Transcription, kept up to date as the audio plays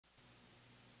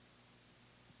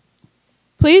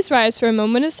Please rise for a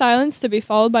moment of silence to be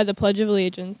followed by the Pledge of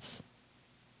Allegiance.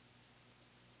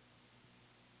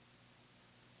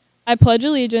 I pledge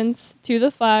allegiance to the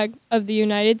flag of the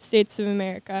United States of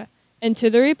America and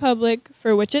to the republic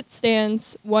for which it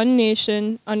stands, one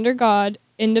nation, under God,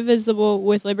 indivisible,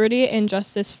 with liberty and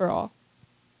justice for all.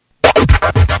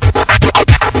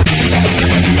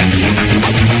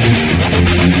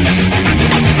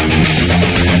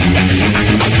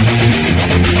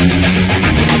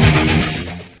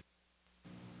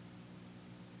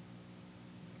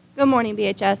 Good morning,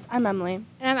 BHS. I'm Emily. And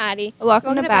I'm Addie.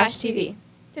 Welcome to Bash TV.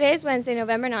 Today is Wednesday,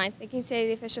 November 9th, making today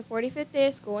the official 45th day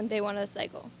of school and day 1 of the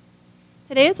cycle.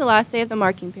 Today is the last day of the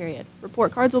marking period.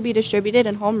 Report cards will be distributed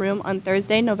in homeroom on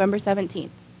Thursday, November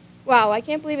 17th. Wow, I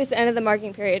can't believe it's the end of the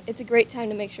marking period. It's a great time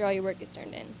to make sure all your work is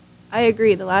turned in. I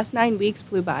agree. The last 9 weeks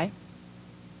flew by.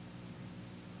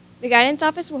 The Guidance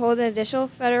Office will hold an additional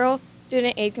Federal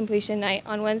Student Aid Completion Night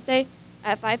on Wednesday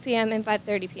at 5 p.m. and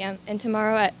 5:30 p.m. and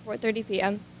tomorrow at 4:30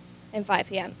 p.m. and 5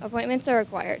 p.m. Appointments are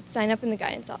required. Sign up in the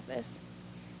Guidance Office.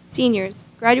 Seniors,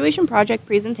 graduation project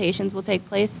presentations will take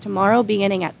place tomorrow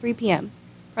beginning at 3 p.m.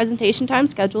 Presentation time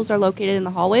schedules are located in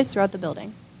the hallways throughout the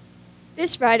building.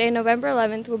 This Friday, November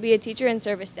 11th, will be a Teacher in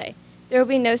Service Day. There will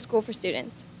be no school for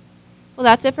students. Well,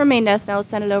 that's it for main desk. Now let's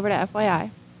send it over to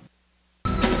FYI.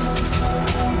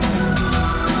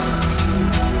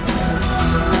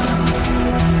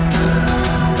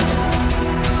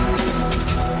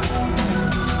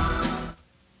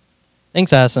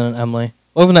 Thanks, Addison and Emily.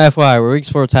 Welcome to FYI, where we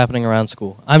explore what's happening around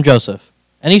school. I'm Joseph.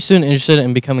 Any student interested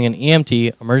in becoming an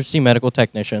EMT, emergency medical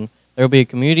technician, there will be a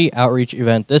community outreach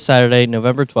event this Saturday,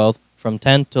 November 12th, from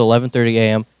 10 to 11:30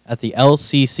 a.m. at the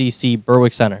LCCC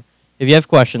Berwick Center. If you have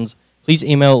questions, please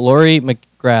email Lori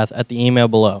McGrath at the email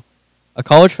below. A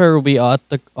college fair will be on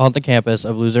the campus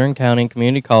of Luzerne County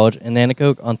Community College in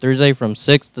Nanticoke on Thursday from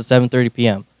 6 to 7:30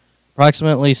 p.m.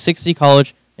 Approximately 60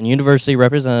 college and university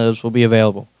representatives will be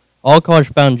available. All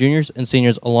college-bound juniors and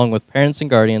seniors, along with parents and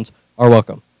guardians, are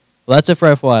welcome. Well, that's it for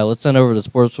FYI. Let's send over to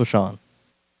Sports with Sean.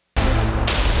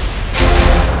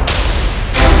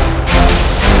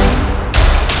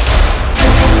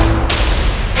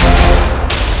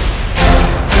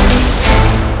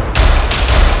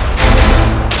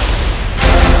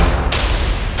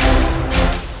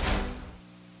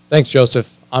 Thanks,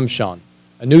 Joseph. I'm Sean.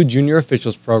 A new junior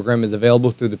officials program is available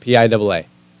through the PIAA.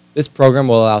 This program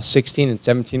will allow 16 and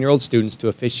 17-year-old students to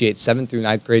officiate 7th through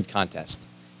 9th grade contests.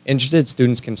 Interested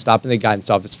students can stop in the guidance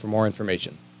office for more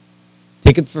information.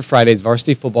 Tickets for Friday's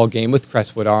varsity football game with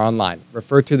Crestwood are online.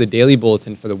 Refer to the daily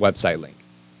bulletin for the website link.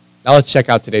 Now let's check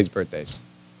out today's birthdays.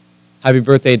 Happy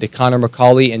birthday to Connor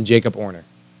McCauley and Jacob Orner.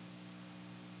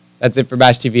 That's it for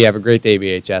Bash TV. Have a great day,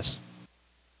 BHS.